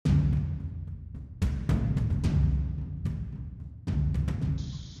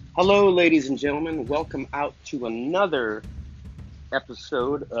Hello, ladies and gentlemen. Welcome out to another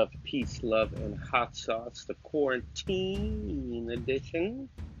episode of Peace, Love, and Hot Sauce, the quarantine edition.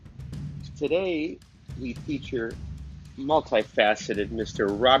 Today, we feature multifaceted Mr.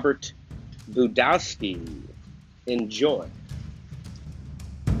 Robert Budowski. Enjoy.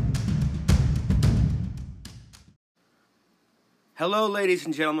 Hello, ladies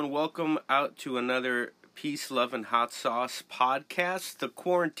and gentlemen. Welcome out to another Peace, Love, and Hot Sauce podcast, the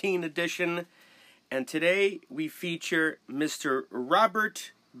quarantine edition. And today we feature Mr.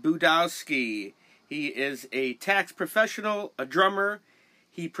 Robert Budowski. He is a tax professional, a drummer.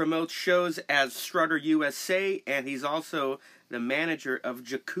 He promotes shows as Strutter USA, and he's also the manager of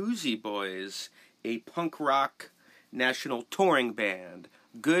Jacuzzi Boys, a punk rock national touring band.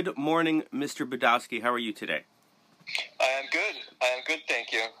 Good morning, Mr. Budowski. How are you today? I am good,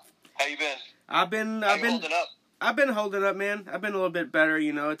 thank you. How you been? I've been holding up. I've been holding up, man. I've been a little bit better,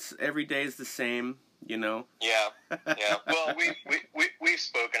 It's every day is the same, Yeah. Well, we've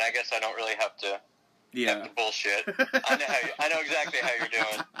spoken. I guess I don't really have to. Yeah. Have to bullshit. I know exactly how you're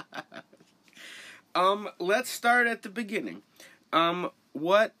doing. Let's start at the beginning.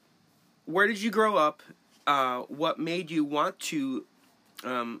 Where did you grow up? What made you want to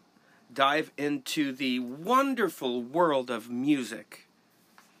dive into the wonderful world of music?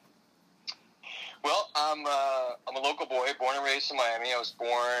 Well, I'm a local boy, born and raised in Miami. I was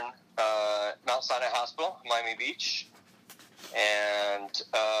born Mount Sinai Hospital, Miami Beach, and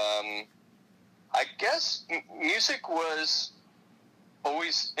I guess music was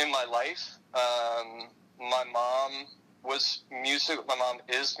always in my life. My mom was music. My mom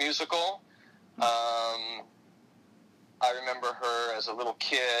is musical. I remember her as a little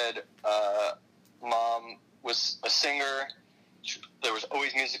kid. Mom was a singer. There was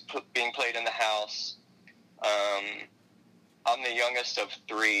always music being played in the house. I'm the youngest of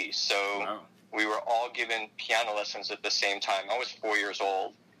three, so wow. We were all given piano lessons at the same time. I was 4 years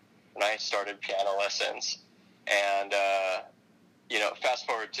old when I started piano lessons. And, fast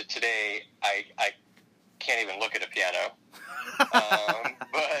forward to today, I can't even look at a piano.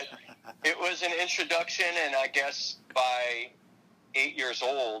 But it was an introduction, and I guess by 8 years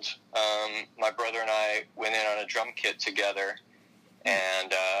old, my brother and I went in on a drum kit together,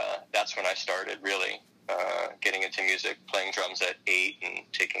 and that's when I started really getting into music, playing drums at 8 and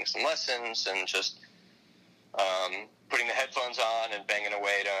taking some lessons and just putting the headphones on and banging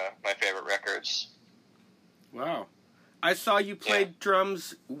away to my favorite records. Wow. I saw you played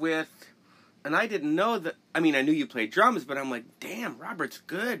drums with, and I didn't know that, I knew you played drums, but I'm like, damn, Robert's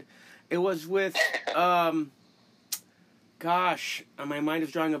good. It was with, gosh, my mind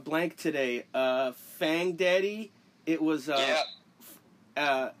is drawing a blank today. Fang Daddy. It was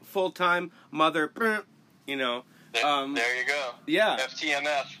full-time mother, There you go. Yeah.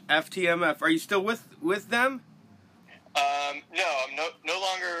 FTMF. Are you still with them? No, I'm no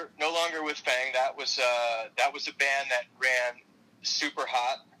longer with Fang. That was a band that ran super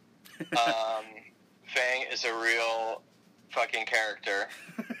hot. Fang is a real fucking character.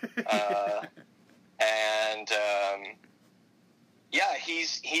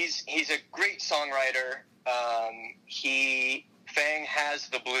 He's a great songwriter. Fang has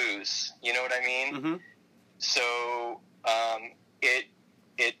the blues, you know what I mean? Mm-hmm. So it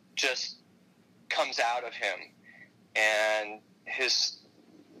just comes out of him, and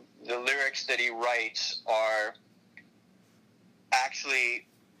the lyrics that he writes are actually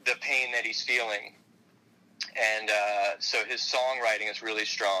the pain that he's feeling, and so his songwriting is really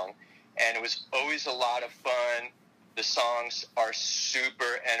strong, and it was always a lot of fun. The songs are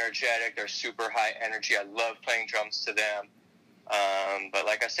super energetic, they're super high energy. I love playing drums to them. But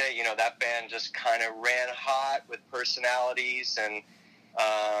like I say, that band just kind of ran hot with personalities, and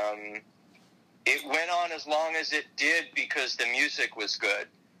it went on as long as it did because the music was good.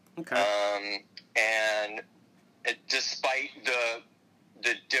 Okay. And despite the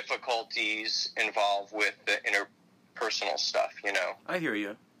difficulties involved with the interpersonal stuff, I hear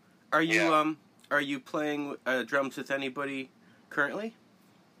you. Are you playing drums with anybody currently?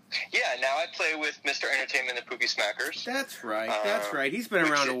 Yeah, now I play with Mr. Entertainment and the Pookie Smackers. That's right. He's been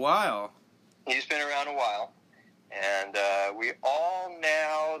around a while. He's been around a while. And we all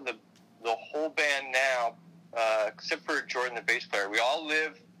now, the whole band now, except for Jordan, the bass player, we all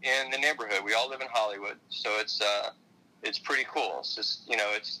live in the neighborhood. We all live in Hollywood. So it's pretty cool. It's just,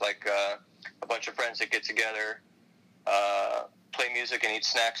 it's like a bunch of friends that get together, play music and eat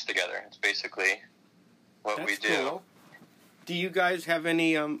snacks together. It's basically what we do. Cool. Do you guys have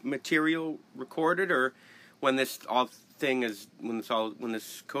any material recorded, or when this COVID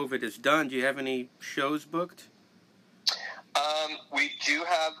is done, do you have any shows booked? We do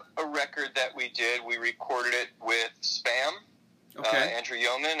have a record that we did. We recorded it with Spam, Andrew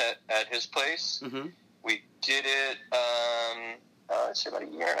Yeoman at his place. Mm-hmm. We did it, I'd say about a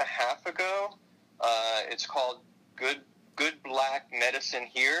year and a half ago. It's called Good Black Medicine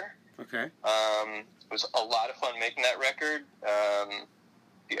Here. Okay. It was a lot of fun making that record.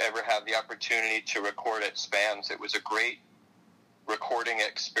 If you ever have the opportunity to record at Spam's, it was a great recording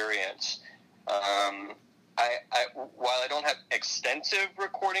experience. While I don't have extensive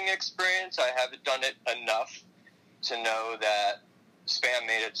recording experience, I haven't done it enough to know that Spam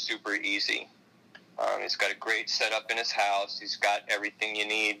made it super easy. He's got a great setup in his house. He's got everything you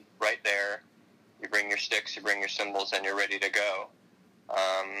need right there. You bring your sticks, you bring your cymbals, and you're ready to go.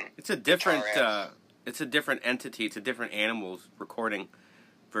 It's a different entity. It's a different animal's recording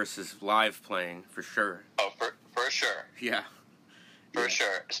versus live playing, for sure. Oh, for sure. Yeah. For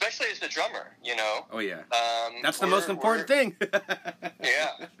sure. Especially as the drummer, you know. Oh, yeah. That's the most important thing.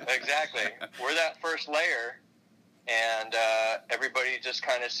 Yeah, exactly. We're that first layer, and everybody just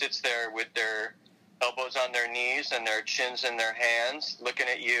kind of sits there with their elbows on their knees and their chins in their hands, looking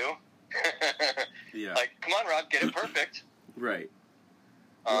at you. Yeah. Like, come on, Rob, get it perfect. Right.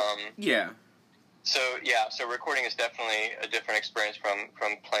 Yeah. So recording is definitely a different experience from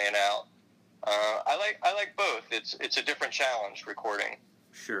playing out. I like both. It's a different challenge, recording.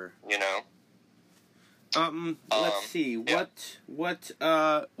 Sure. You know. Let's see. Yeah. What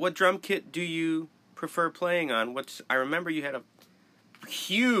drum kit do you prefer playing on? I remember you had a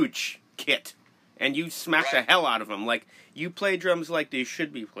huge kit, and you smacked the hell out of them. Like, you play drums like they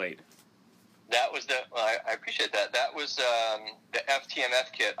should be played. That was I appreciate that. That was the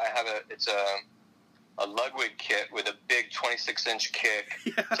FTMF kit. It's a Ludwig kit with a big 26-inch kick.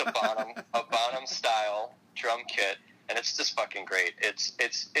 Yeah. It's a Bonham style drum kit, and it's just fucking great. It's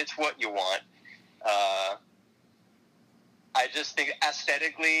what you want. I just think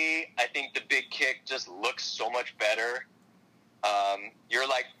aesthetically, I think the big kick just looks so much better. You're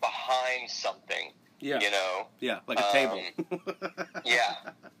like behind something. Yeah. You know. Yeah, like a table.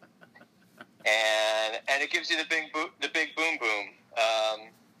 Yeah. And it gives you the big boom boom.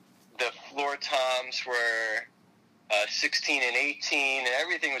 The floor toms were 16 and 18, and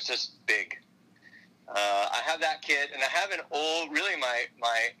everything was just big. I have that kit, and I have an old, really my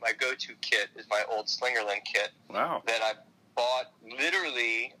go-to kit is my old Slingerland kit. Wow. That I bought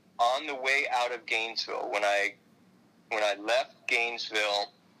literally on the way out of Gainesville. When I left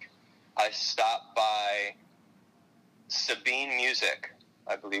Gainesville, I stopped by Sabine Music,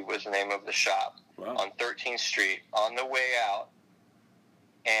 I believe was the name of the shop, on 13th Street, on the way out,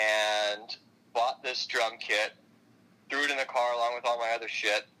 and bought this drum kit, threw it in the car along with all my other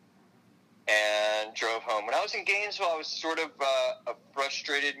shit, and drove home. When I was in Gainesville, I was sort of a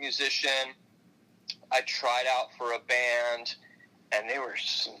frustrated musician. I tried out for a band, and they were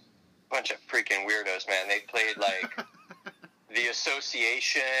a bunch of freaking weirdos, man. They played like The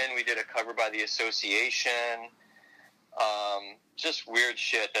Association. We did a cover by The Association. Just weird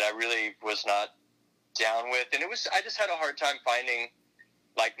shit that I really was not down with. And I just had a hard time finding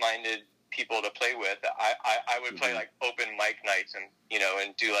like-minded people to play with. I would play like open mic nights and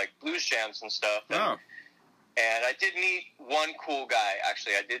do like blues jams and stuff. And I did meet one cool guy,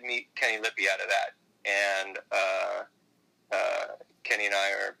 actually. I did meet Kenny Lippy out of that. And Kenny and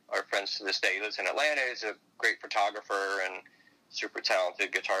I are friends to this day. He lives in Atlanta. He's a great photographer and super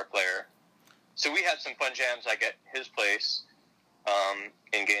talented guitar player. So we had some fun jams like at his place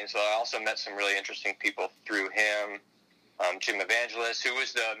in Gainesville. I also met some really interesting people through him. Jim Evangelist, who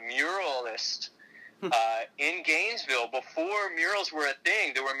was the muralist in Gainesville. Before murals were a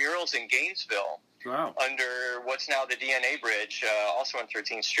thing, there were murals in Gainesville. Wow. Under what's now the DNA Bridge, also on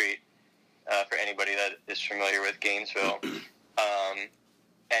 13th Street, for anybody that is familiar with Gainesville.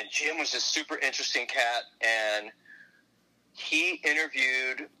 And Jim was a super interesting cat, and he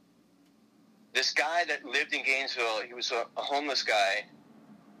interviewed this guy that lived in Gainesville. He was a homeless guy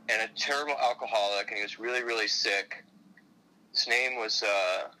and a terrible alcoholic, and he was really, really sick. His name was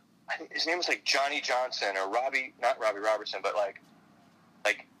like Johnny Johnson or not Robbie Robertson, but like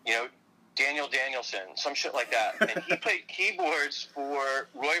Daniel Danielson, some shit like that. And he played keyboards for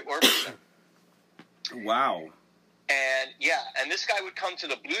Roy Orbison. Wow. And this guy would come to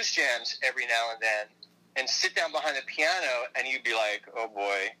the blues jams every now and then and sit down behind the piano, and you'd be like, oh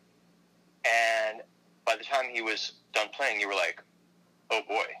boy. And by the time he was done playing, you were like, oh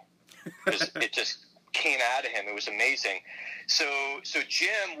boy. Because it just came out of him. It was amazing. So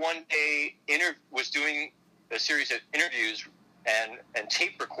Jim one day was doing a series of interviews and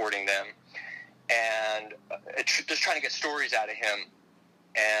tape recording them, and just trying to get stories out of him.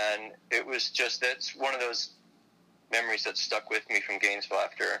 And it was just, that's one of those memories that stuck with me from Gainesville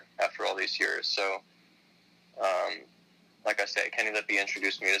after all these years. So, like I say, Kenny Lippy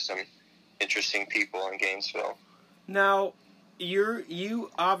introduced me to some interesting people in Gainesville. Now,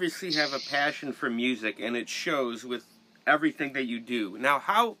 you obviously have a passion for music, and it shows with everything that you do. Now,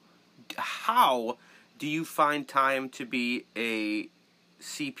 how do you find time to be a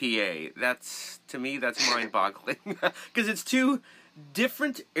CPA? To me, that's mind-boggling. Because it's two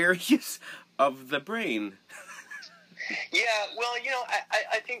different areas of the brain. Yeah, well,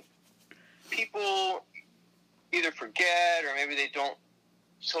 I think people either forget or maybe they don't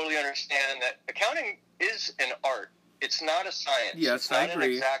totally understand that accounting is an art. It's not a science. Yes, it's not I agree.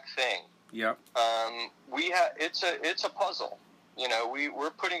 An exact thing. Yep. It's a puzzle.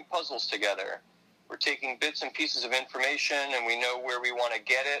 We're putting puzzles together. We're taking bits and pieces of information, and we know where we want to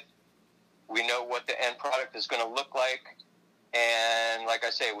get it. We know what the end product is going to look like. And like I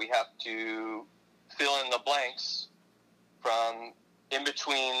say, we have to fill in the blanks from in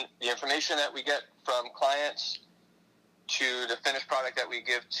between the information that we get from clients to the finished product that we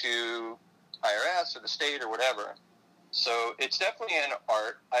give to IRS or the state or whatever. So it's definitely an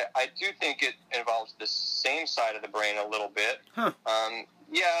art. I do think it involves the same side of the brain a little bit. Huh.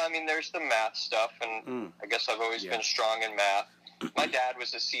 Yeah, I mean, there's the math stuff, and I guess I've always been strong in math. My dad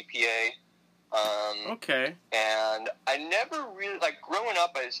was a CPA. Okay. And I never really, growing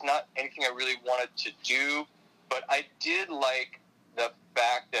up, it's not anything I really wanted to do, but I did like the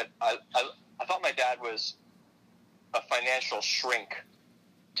fact that I thought my dad was a financial shrink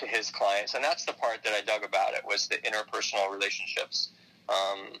to his clients, and that's the part that I dug about it, was the interpersonal relationships.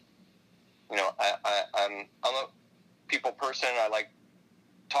 I'm a people person. I like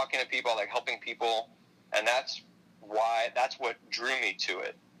talking to people. I like helping people, and that's what drew me to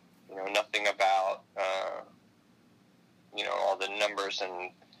it. Nothing about all the numbers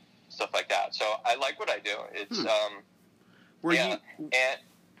and stuff like that. So I like what I do. It's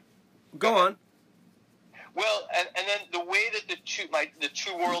Go on. Well, and then the way that the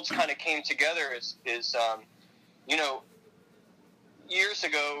two worlds kind of came together is years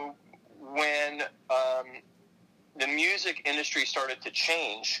ago when the music industry started to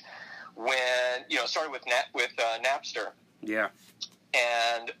change, when it started with Napster. Yeah.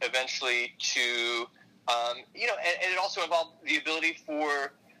 And eventually to and it also involved the ability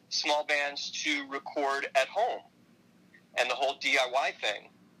for small bands to record at home and the whole DIY thing.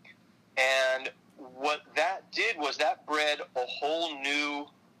 And what that did was that bred a whole new...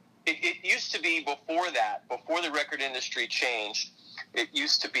 It used to be before the record industry changed, it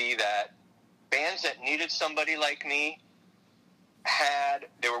used to be that bands that needed somebody like me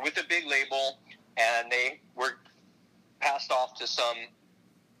they were with a big label, and they were passed off to some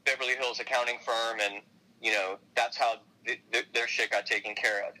Beverly Hills accounting firm, and that's how their shit got taken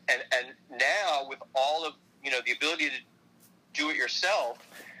care of. And now with all of the ability to do it yourself,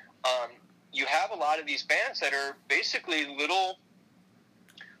 you have a lot of these bands that are basically little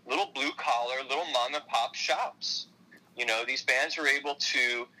blue collar, little mom and pop shops. These bands are able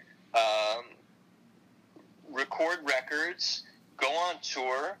to record records, go on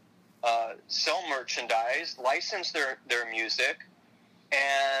tour, sell merchandise, license their music,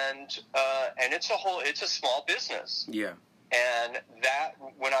 and it's a small business. Yeah. And that,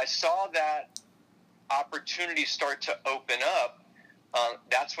 when I saw that opportunity start to open up,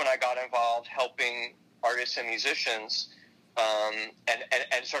 that's when I got involved helping artists and musicians,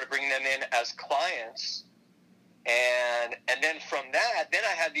 and started bringing them in as clients. And then from that, then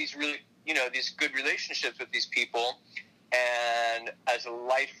I had these really, these good relationships with these people. And as a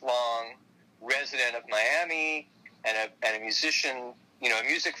lifelong resident of Miami and a musician, a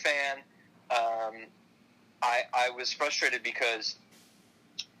music fan, I was frustrated because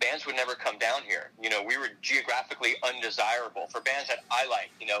bands would never come down here. We were geographically undesirable for bands that I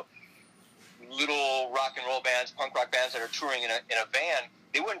like, little rock and roll bands, punk rock bands that are touring in a van.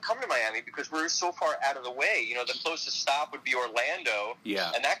 They wouldn't come to Miami because we're so far out of the way. The closest stop would be Orlando.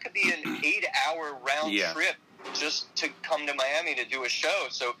 Yeah. And that could be an 8-hour round trip just to come to Miami to do a show.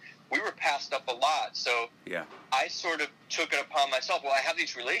 So we were passed up a lot. So I sort of took it upon myself. Well, I have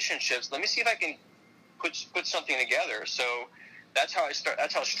these relationships. Let me see if I can put something together. So that's how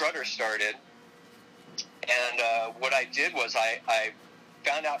That's how Strutter started. And what I did was I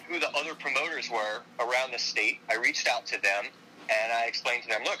found out who the other promoters were around the state. I reached out to them, and I explained to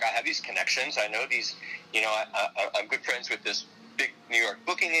them, look, I have these connections. I know these, I'm good friends with this big New York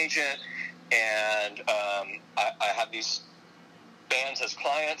booking agent, and I have these bands as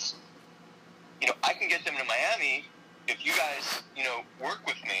clients. I can get them to Miami if you guys, work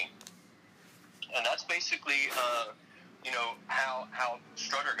with me. And that's basically, how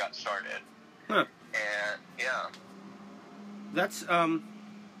Strutter got started. Huh. And, yeah. That's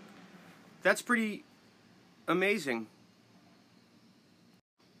pretty amazing.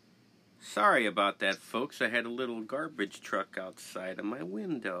 Sorry about that, folks. I had a little garbage truck outside of my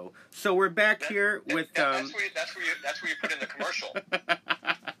window. So we're back here with. That's where you put in the commercial,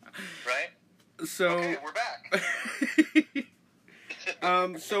 right? So okay, we're back.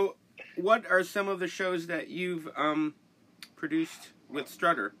 So what are some of the shows that you've produced with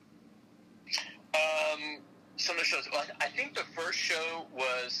Strutter? Some of the shows. Well, I think the first show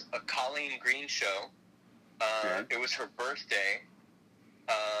was a Colleen Green show. Okay. It was her birthday.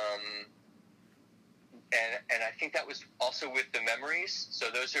 And I think that was also with the Memories.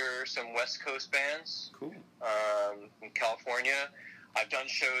 So those are some West Coast bands. Cool. In California. I've done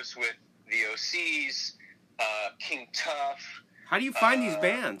shows with the OCs, King Tuff. How do you find these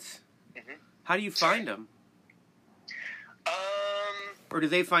bands? Mm-hmm. How do you find them? Or do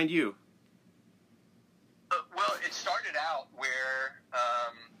they find you? Well, it started out where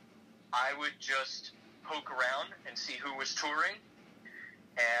I would just poke around and see who was touring,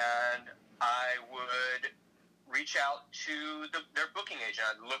 and I would reach out to their booking agent.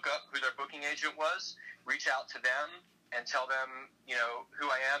 I'd look up who their booking agent was, reach out to them, and tell them, who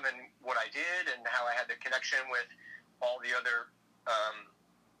I am and what I did and how I had the connection with all the other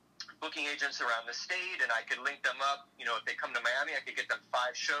booking agents around the state, and I could link them up. If they come to Miami, I could get them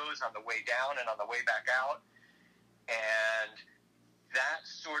 5 shows on the way down and on the way back out. And that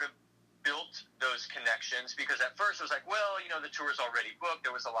sort of built those connections, because at first it was like, well, the tour's already booked.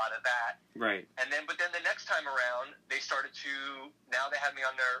 There was a lot of that. Right. But then the next time around, they started to, now they had me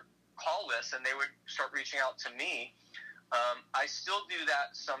on their call list, and they would start reaching out to me. I still do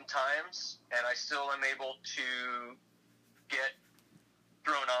that sometimes, and I still am able to get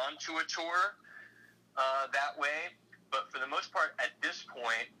thrown on to a tour that way. But for the most part, at this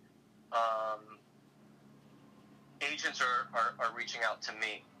point, agents are reaching out to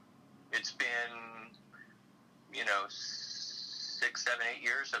me. It's been, 6, 7, 8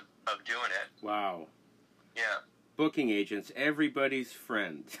 years of doing it. Wow. Yeah. Booking agents, everybody's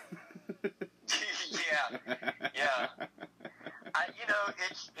friend. Yeah.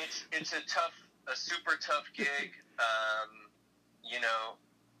 It's a super tough gig. You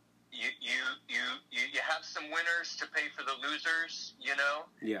have some winners to pay for the losers.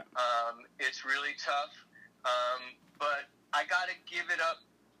 Yeah. It's really tough. But I gotta give it up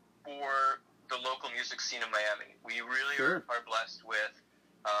for the local music scene in Miami. We really Sure. are blessed with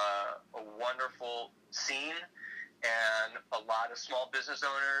a wonderful scene and a lot of small business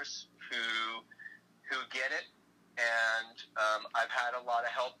owners who get it. And I've had a lot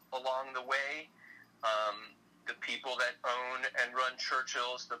of help along the way. The people that own and run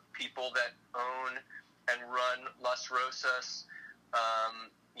Churchill's, the people that own and run Las Rosas,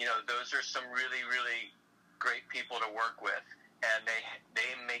 those are some really, really great people to work with, and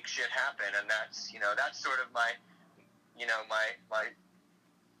they make shit happen. And that's sort of my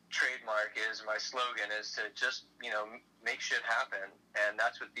trademark, is my slogan, is to just make shit happen, and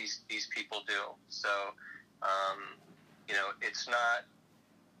that's what these people do. So it's not,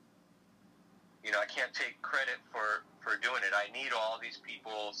 I can't take credit for doing it. I need all these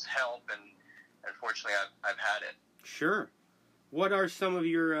people's help, and unfortunately I've had it. Sure. What are some of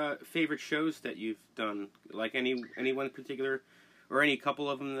your favorite shows that you've done? Like any one particular, or any couple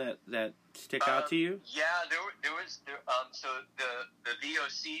of them that stick out to you? Yeah, there was so the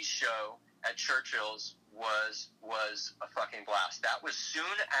VOC show at Churchill's was a fucking blast. That was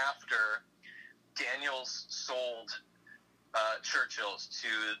soon after Daniels sold Churchill's to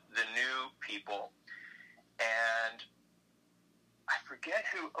the new people, and I forget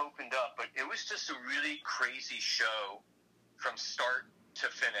who opened up, but it was just a really crazy show from start to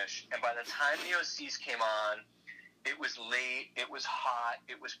finish. And by the time the OCs came on, it was late, it was hot,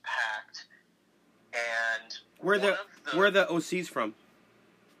 it was packed. And where are the OCs from?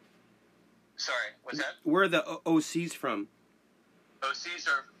 Sorry, what's that? Where are the OCs from? OCs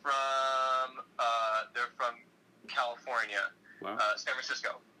are from they're from California. Wow. San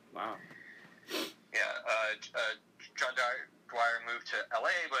Francisco. Wow. Yeah. John Dwyer moved to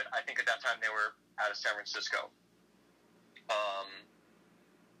LA, but I think at that time they were out of San Francisco.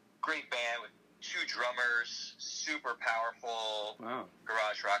 Great band with 2 drummers, super powerful. Wow.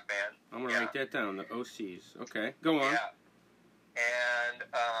 Garage rock band. I'm gonna write that down. The OCs. Okay, go on. Yeah. And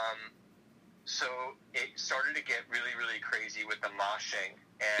so it started to get really, really crazy with the moshing,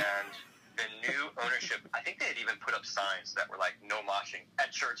 and the new ownership. I think they had even put up signs that were like "No moshing"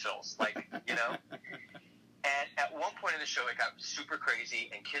 at Churchill's, And at one point in the show, it got super crazy,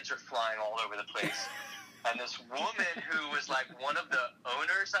 and kids are flying all over the place. And this woman who was like one of the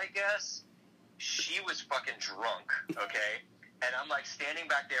owners, I guess, she was fucking drunk, okay? And I'm like standing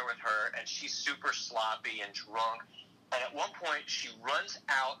back there with her, and she's super sloppy and drunk. And at one point, she runs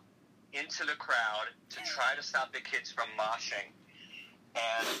out into the crowd to try to stop the kids from moshing.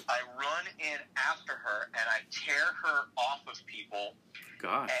 And I run in after her, and I tear her off of people.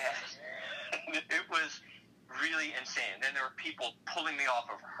 Gosh. And it was really insane. Then there were people pulling me off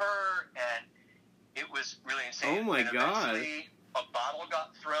of her, and it was really insane. Oh, my and God. Eventually, a bottle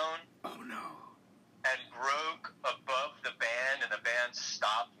got thrown. Oh, no. And broke above the band, and the band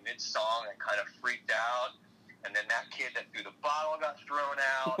stopped mid-song and kind of freaked out. And then that kid that threw the bottle got thrown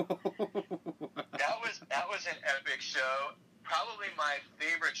out. That was an epic show. Probably my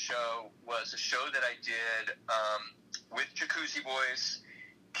favorite show was a show that I did with Jacuzzi Boys,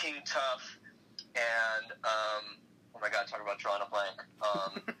 King Tough, and oh my God, talk about drawing a blank.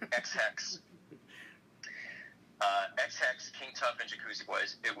 X-Hex. X-Hex, King Tough, and Jacuzzi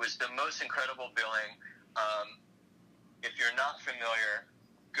Boys. It was the most incredible billing. If you're not familiar,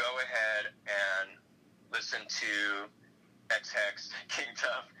 go ahead and listen to X-Hex, King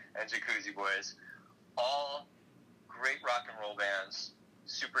Tough, and Jacuzzi Boys. All great rock and roll bands,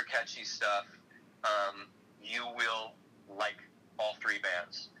 super catchy stuff. You will like all three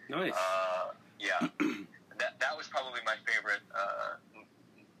bands. Nice. Yeah. That was probably my favorite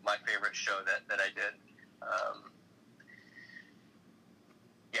show that I did.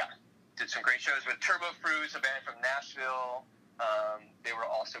 Yeah, did some great shows with Turbo Fruits, a band from Nashville. They were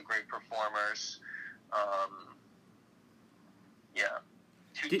also great performers. Yeah,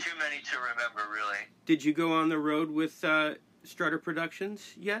 too many to remember, really. Did you go on the road with Strutter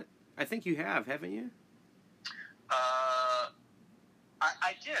Productions yet? I think you have, haven't you?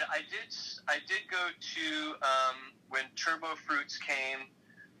 I did go to when Turbo Fruits came.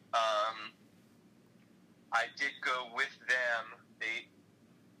 I did go with them.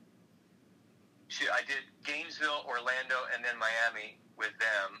 I did Gainesville, Orlando, and then Miami with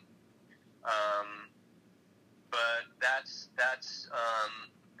them. But that's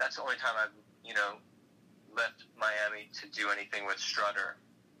the only time I've left Miami to do anything with Strutter.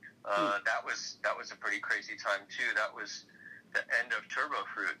 That was a pretty crazy time too. That was the end of Turbo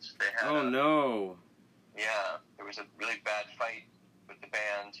Fruits. They had no. Yeah, there was a really bad fight with the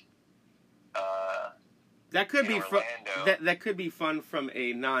band. That could be fun. That could be fun from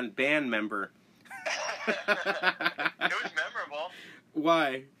a non-band member. It was memorable.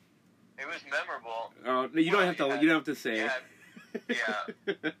 Why? It was memorable. Oh, you don't have to. You don't have to say it. Yeah,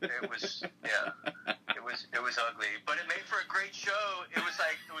 it was. Yeah, it was ugly, but it made for a great show. It was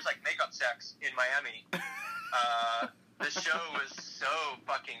like makeup sex in Miami. The show was so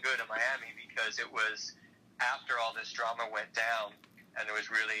fucking good in Miami because it was after all this drama went down, and it was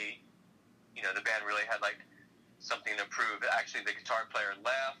really, the band really had like something to prove. Actually, the guitar player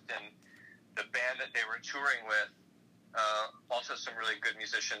left, and the band that they were touring with, also some really good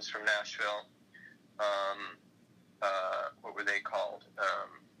musicians from Nashville. What were they called?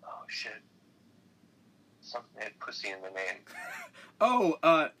 Oh shit, something had pussy in the name.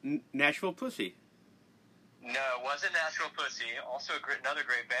 Nashville Pussy. No, it wasn't Nashville Pussy. Also, another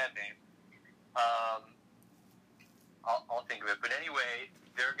great band name. I'll think of it. But anyway,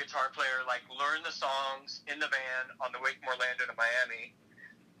 their guitar player learned the songs in the van on the way from Orlando to Miami,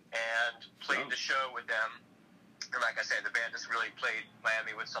 and played the show with them. And like I said, the band just really played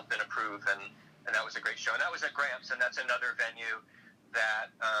Miami with something to prove, and that was a great show. And that was at Gramps, and that's another venue that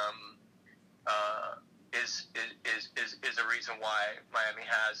is a reason why Miami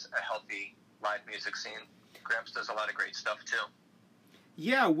has a healthy live music scene. Gramps does a lot of great stuff too.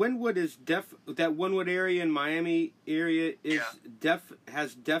 Yeah, Wynwood is that Wynwood area in Miami area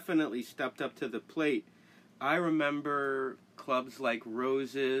has definitely stepped up to the plate. I remember clubs like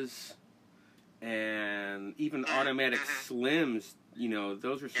Roses and even Automatic Slims.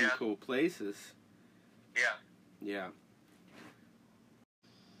 Those are some cool places. Yeah.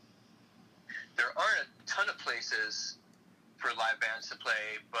 There aren't a ton of places for live bands to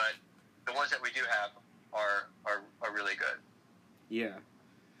play, but the ones that we do have are really good. Yeah.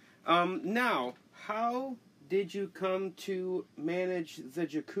 Now, how did you come to manage the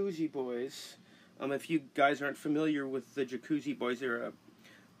Jacuzzi Boys? If you guys aren't familiar with the Jacuzzi Boys, they're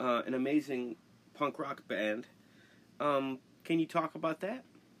an amazing punk rock band. Can you talk about that?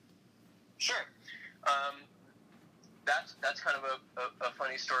 Sure. That's kind of a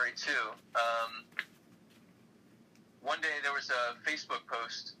funny story too. One day there was a Facebook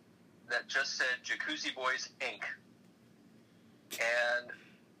post that just said Jacuzzi Boys Inc. And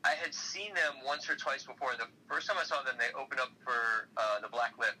I had seen them once or twice before. The first time I saw them, they opened up for the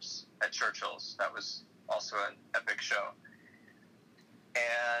Black Lips at Churchill's. That was also an epic show.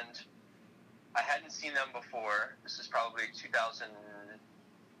 And I hadn't seen them before. This is probably 2009.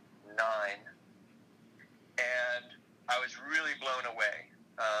 And I was really blown away.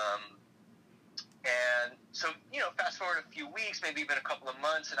 And so, fast forward a few weeks, maybe even a couple of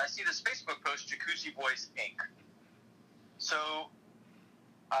months, and I see this Facebook post, Jacuzzi Boys Inc. So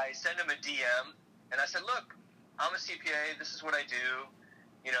I send him a DM, and I said, look, I'm a CPA. This is what I do.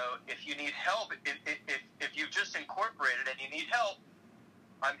 If you need help, if you've just incorporated and you need help,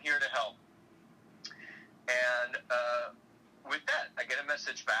 I'm here to help. And with that, I get a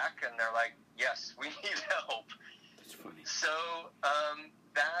message back, and they're like, yes, we need help. That's funny. So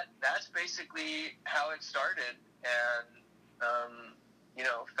that's basically how it started. And,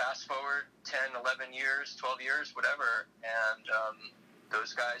 fast forward 10, 11 years, 12 years, whatever. And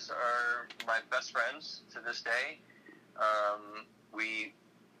those guys are my best friends to this day.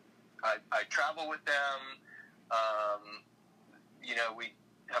 I travel with them. We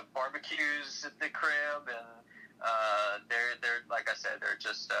have barbecues at the crib, and they're like I said, they're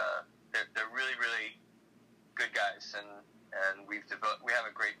just they're really, really good guys, and we have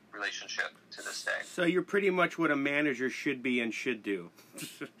a great relationship to this day. So you're pretty much what a manager should be and should do,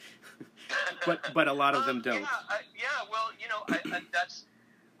 but a lot of them don't. Well, that's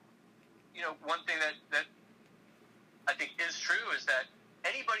one thing that I think is true is that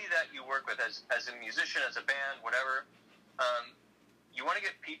anybody that you work with as a musician, as a band, whatever, you want to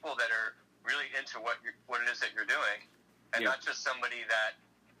get people that are really into what it is that you're doing, and not just somebody that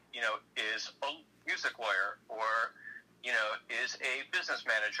is a music lawyer or is a business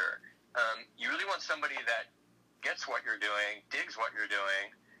manager. You really want somebody that gets what you're doing, digs what you're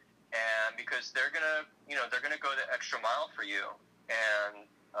doing, and because they're gonna go the extra mile for you. And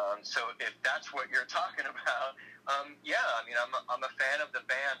so if that's what you're talking about, I'm a fan of the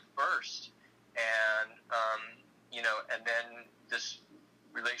band first, and and then this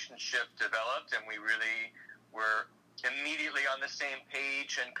relationship developed, and we really were immediately on the same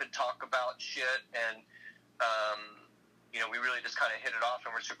page and could talk about shit, and we really just kind of hit it off,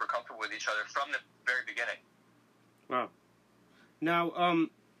 and we're super comfortable with each other from the very beginning. Wow. Now,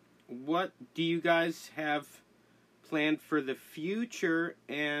 what do you guys have planned for the future,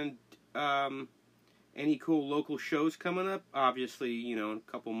 and any cool local shows coming up? Obviously, in a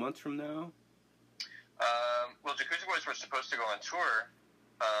couple months from now. Well, Jacuzzi Boys were supposed to go on tour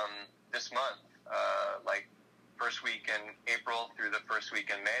this month, like first week in April through the first week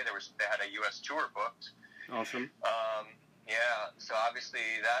in May. They had a U.S. tour booked. Awesome. So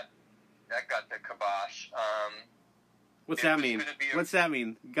obviously that got the kibosh. What's that mean? What's that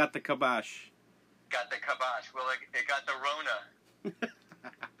mean? Got the kibosh. Got the kibosh. Well, it got the Rona. And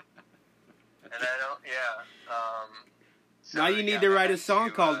I don't. Yeah. So now you need to write a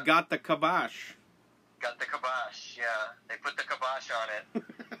song called "Got the Kibosh." Got the kibosh. Yeah, they put the kibosh on it.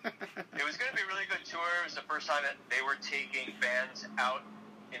 It was going to be a really good tour. It was the first time that they were taking bands out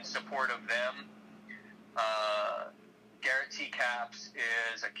in support of them. Garrett T. Caps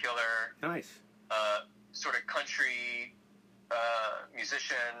is a killer. Nice. Sort of country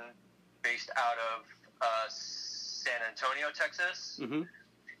musician based out of San Antonio, Texas. Mm-hmm.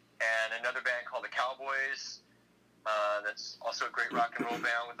 And another band called the Cowboys. That's also a great rock and roll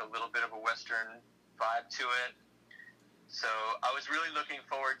band with a little bit of a Western vibe to it. So I was really looking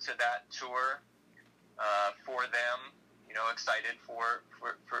forward to that tour for them. Excited for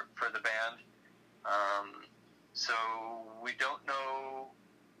the band. So we don't know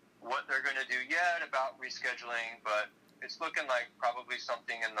what they're going to do yet about rescheduling, but it's looking like probably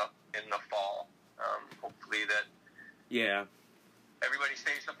something in the fall. Hopefully that everybody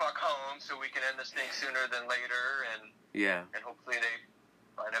stays the fuck home so we can end this thing sooner than later, and hopefully they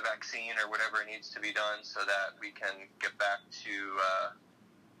find a vaccine or whatever needs to be done so that we can get back to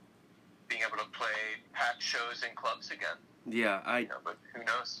being able to play packed shows in clubs again. Yeah, but who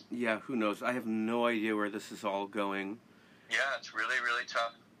knows? Yeah, who knows? I have no idea where this is all going. Yeah, it's really, really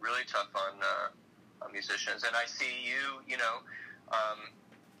tough. Really tough on musicians. And I see you.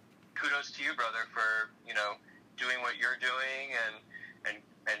 Kudos to you, brother, for doing what you're doing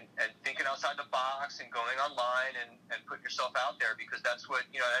and thinking outside the box and going online and putting yourself out there, because that's what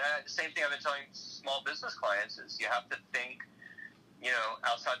the same thing I've been telling small business clients is you have to think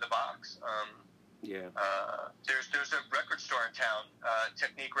outside the box. There's a record store in town,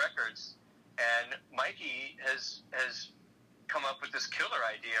 Technique Records, and Mikey has come up with this killer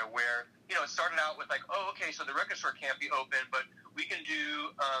idea where it started out with like, oh, okay, so the record store can't be open, but we can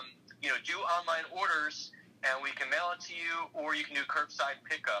do do online orders and we can mail it to you, or you can do curbside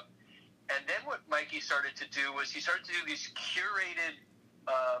pickup. And then what Mikey started to do was he started to do these curated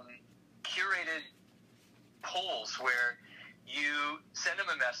polls where you send him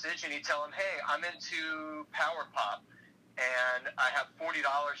a message and you tell him, hey, I'm into power pop and I have $40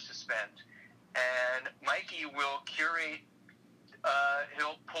 to spend. And Mikey will curate,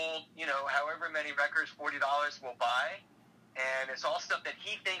 he'll pull, however many records $40 will buy. And it's all stuff that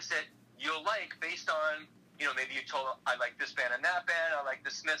he thinks that you'll like based on, maybe you told him, I like this band and that band, I like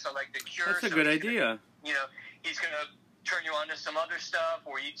the Smiths, I like the Cure. That's a good idea. He's going to turn you on to some other stuff,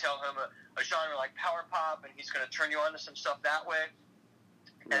 or you tell him a genre like power pop, and he's going to turn you on to some stuff that way.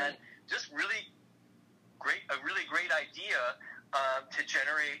 Right. And just a really great idea to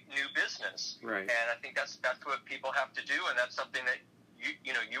generate new business. Right. And I think that's what people have to do, and that's something that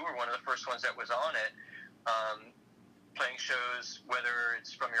you were one of the first ones that was on it. Playing shows, whether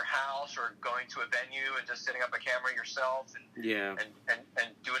it's from your house or going to a venue and just setting up a camera yourself and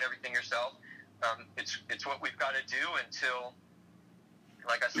doing everything yourself. It's what we've got to do until,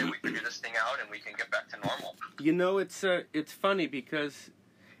 like I said, we figure this thing out and we can get back to normal. It's funny because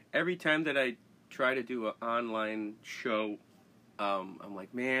every time that I try to do an online show, I'm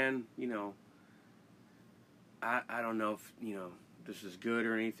like, man, I don't know if this is good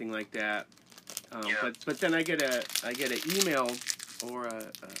or anything like that. But then I get an email or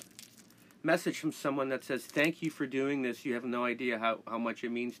a message from someone that says, thank you for doing this. You have no idea how much it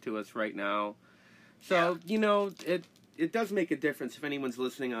means to us right now. So, it does make a difference if anyone's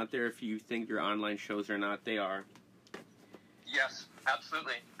listening out there, if you think your online shows are not, they are. Yes,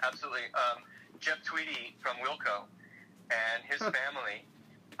 absolutely. Absolutely. Jeff Tweedy from Wilco and his family,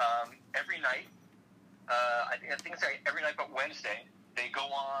 every night, I think it's every night but Wednesday, they go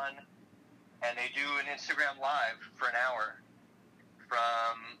on and they do an Instagram Live for an hour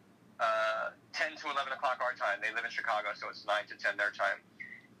from 10 to 11 o'clock our time. They live in Chicago, so it's 9 to 10 their time.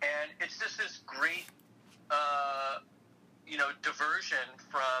 And it's just this great, diversion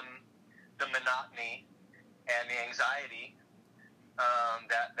from the monotony and the anxiety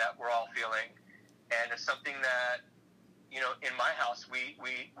that we're all feeling. And it's something that, in my house, we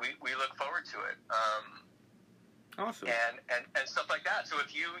look forward to it. Awesome. And stuff like that. So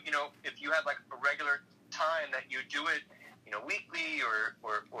if you have like a regular time that you do it, weekly or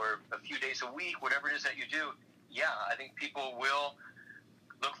a few days a week, whatever it is that you do, I think people will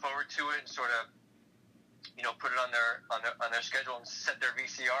look forward to it and sort of, put it on their schedule and set their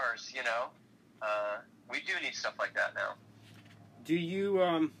VCRs. We do need stuff like that now. Do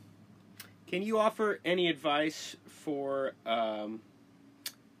you can you offer any advice for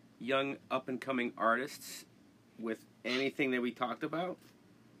young up and coming artists with anything that we talked about?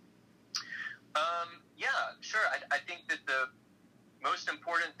 Yeah, sure. I think that the most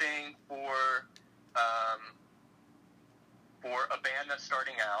important thing for a band that's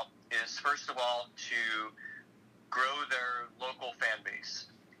starting out is, first of all, to grow their local fan base.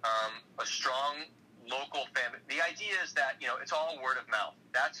 A strong local fan base. The idea is that, it's all word of mouth.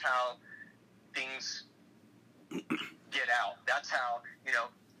 That's how things get out. That's how,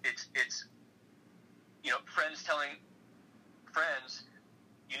 it's friends telling friends,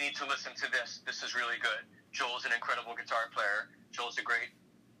 you need to listen to this. This is really good. Joel's an incredible guitar player. Joel's a great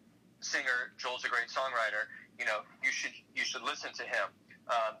singer. Joel's a great songwriter. You should listen to him.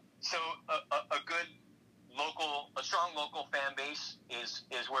 So a strong local fan base is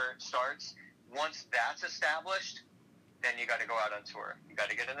where it starts. Once that's established, then you got to go out on tour. You got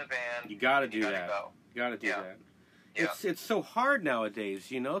to get in the van. You got to do that. You got to do that. Yeah. It's so hard nowadays,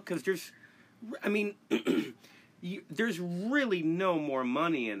 because there's there's really no more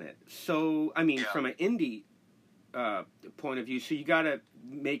money in it. So, from an indie point of view, so you got to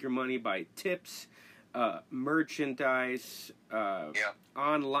make your money by tips, merchandise,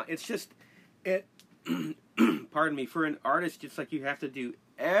 online. It's just, pardon me, for an artist, it's like you have to do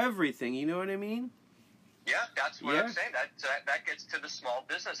everything, you know what I mean? Yeah, that's what I'm saying. That gets to the small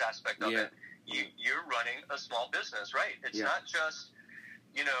business aspect of it. You're running a small business, right? It's not just,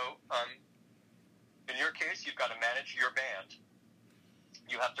 in your case, you've got to manage your band.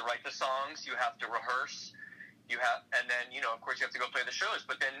 You have to write the songs. You have to rehearse. And then of course, you have to go play the shows.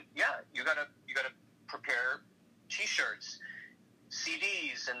 But then, you gotta prepare T-shirts,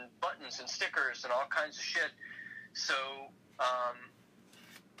 CDs, and buttons and stickers and all kinds of shit. So,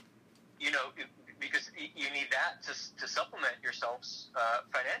 because you need that to supplement yourselves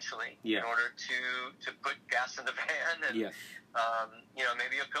financially in order to put gas in the van and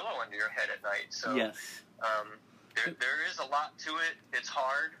maybe a pillow under your head at night. So there is a lot to it. It's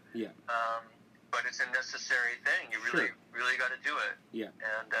hard. But it's a necessary thing. You really got to do it. Yeah.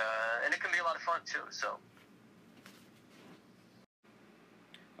 And it can be a lot of fun too. So.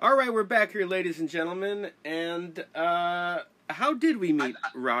 All right, we're back here, ladies and gentlemen. And how did we meet,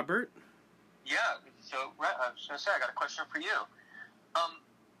 Robert? Yeah, So, I was going to say, I got a question for you. I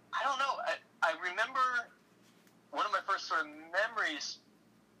don't know. I remember one of my first sort of memories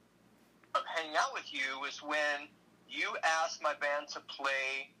of hanging out with you was when you asked my band to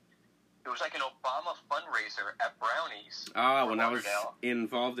play. It was like an Obama fundraiser at Brownies. Ah, when Lauderdale. I was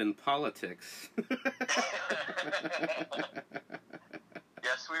involved in politics.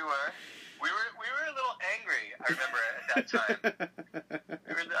 Yes, we were. We were a little angry. I remember at that time.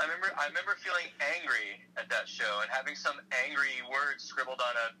 I remember feeling angry at that show and having some angry words scribbled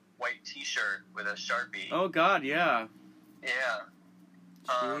on a white T-shirt with a Sharpie. Oh God, yeah. Yeah.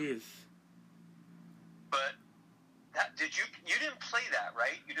 Jeez. But you didn't play that,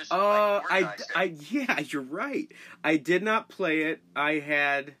 right? You just yeah, you're right. I did not play it. I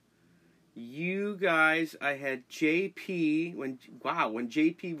had you guys. I had JP when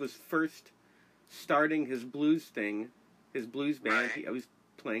JP was first starting his blues thing, his blues band. Right. I was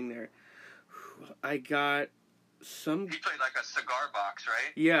playing there. I got some. He played like a cigar box,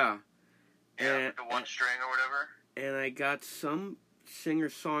 right? Yeah. Yeah, with the one string or whatever. And I got some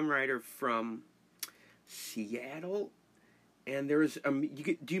singer-songwriter from Seattle, and there was do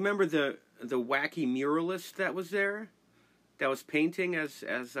you remember the wacky muralist that was there, that was painting as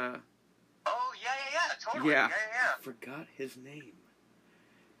Oh yeah, totally. Yeah. I forgot his name,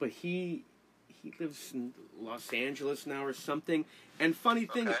 but he lives in Los Angeles now or something. And funny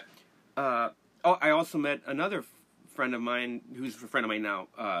thing, I also met another friend of mine who's a friend of mine now,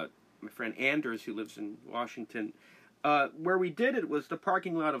 my friend Anders, who lives in Washington. Where we did it was the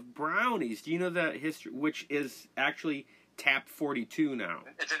parking lot of Brownies. Do you know the history? Which is actually Tap 42 now.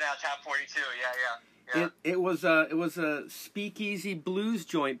 It's now Tap 42. Yeah. It was a speakeasy blues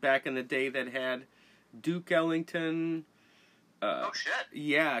joint back in the day that had Duke Ellington. Oh shit.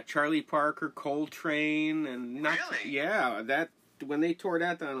 Yeah, Charlie Parker, Coltrane, and really. Yeah, that when they tore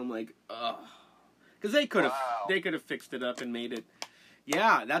that down, I'm like, ugh, because they could have fixed it up and made it.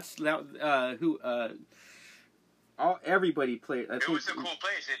 Yeah, that's who. Everybody played. It was a cool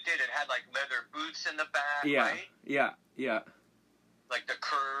place. It did. It had like leather boots in the back, right? Yeah. Like the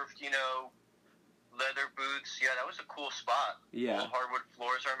curved, leather boots. Yeah, that was a cool spot. Yeah. Old hardwood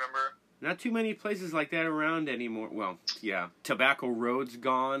floors, I remember. Not too many places like that around anymore. Well, yeah. Tobacco Road's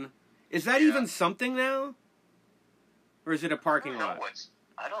gone. Is that even something now? Or is it a parking lot?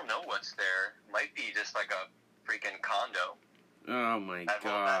 I don't know what's there. Might be just like a freaking condo. Oh my God.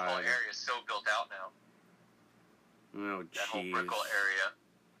 That whole area is so built out now. Oh, jeez. That whole Brickell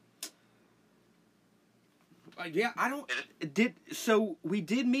area. Yeah, I don't... So, we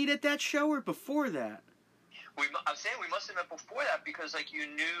did meet at that show or before that? I'm saying we must have met before that because, you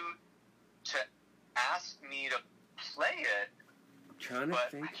knew to ask me to play it. I'm trying to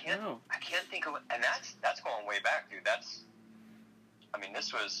think. I can't think of... And that's going way back, dude.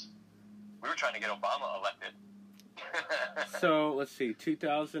 We were trying to get Obama elected. So, let's see,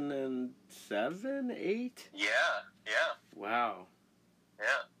 2007, 8? Yeah. Wow.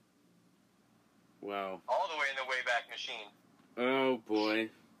 Yeah. Wow. All the way in the Wayback Machine. Oh, boy.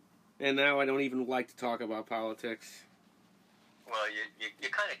 And now I don't even like to talk about politics. Well, you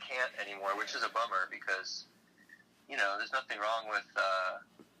kind of can't anymore, which is a bummer because, there's nothing wrong with,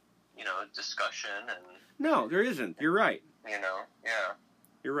 discussion and... No, there isn't. You're right. Yeah.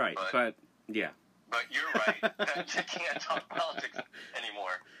 You're right, but yeah. But you're right. You can't talk politics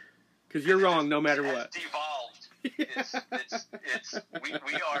anymore. Because you're wrong no matter what. It's devolved.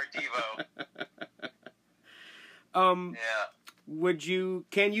 We are Devo.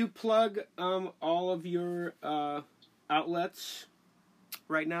 Can you plug all of your outlets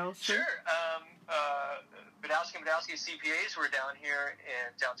right now? Sir? Sure. Badowski CPAs, we're down here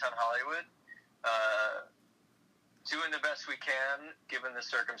in downtown Hollywood. Doing the best we can given the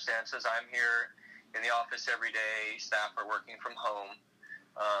circumstances. I'm here in the office every day. Staff are working from home.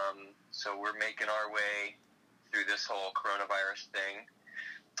 So we're making our way through this whole coronavirus thing.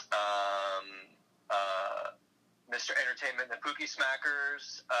 Mr. Entertainment and the Pookie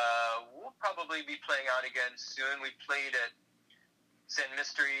Smackers will probably be playing out again soon. We played at Zen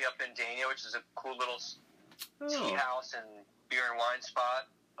Mystery up in Dania, which is a cool little tea house and beer and wine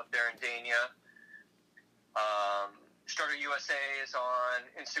spot up there in Dania. Starter USA is on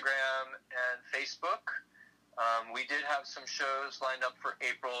Instagram and Facebook. We did have some shows lined up for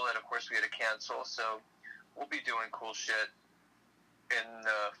April, and of course we had to cancel, so we'll be doing cool shit in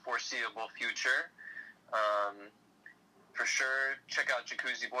the foreseeable future. For sure, check out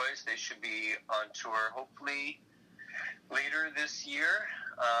Jacuzzi Boys. They should be on tour hopefully later this year.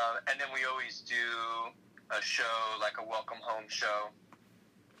 And then we always do a show, like a welcome home show,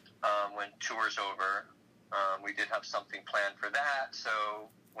 when tour's over. We did have something planned for that, so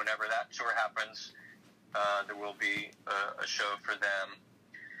whenever that tour happens, there will be a show for them.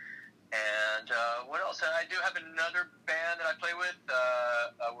 And what else? I do have another band that I play with.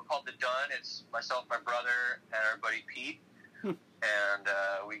 We're called The Done. It's myself, my brother, and our buddy Pete. And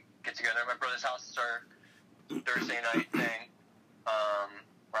we get together at my brother's house. It's our Thursday night thing,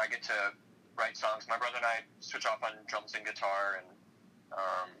 where I get to write songs. My brother and I switch off on drums and guitar, and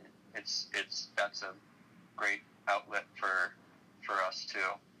that's a great outlet for us too.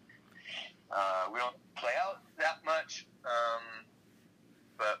 We don't play out that much,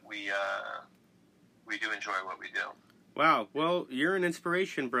 but we do enjoy what we do. Wow. Well, you're an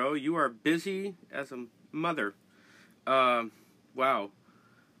inspiration, bro. You are busy as a mother. Wow.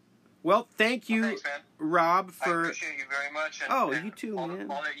 Well, thank you, thanks, man. Rob, for... I appreciate you very much. And, and you too, all,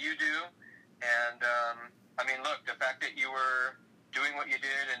 man. All that you do. And, I mean, look, the fact that you were doing what you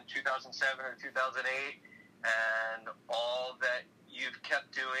did in 2007 or 2008 and all that you've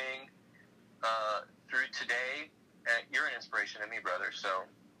kept doing through today, you're an inspiration to me, brother. So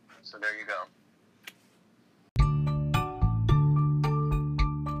there you go.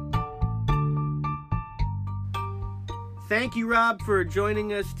 Thank you, Rob, for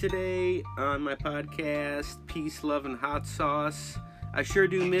joining us today on my podcast, Peace, Love, and Hot Sauce. I sure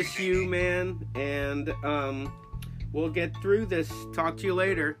do miss you, man, and we'll get through this. Talk to you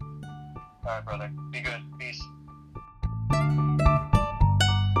later. All right, brother. Be good. Peace.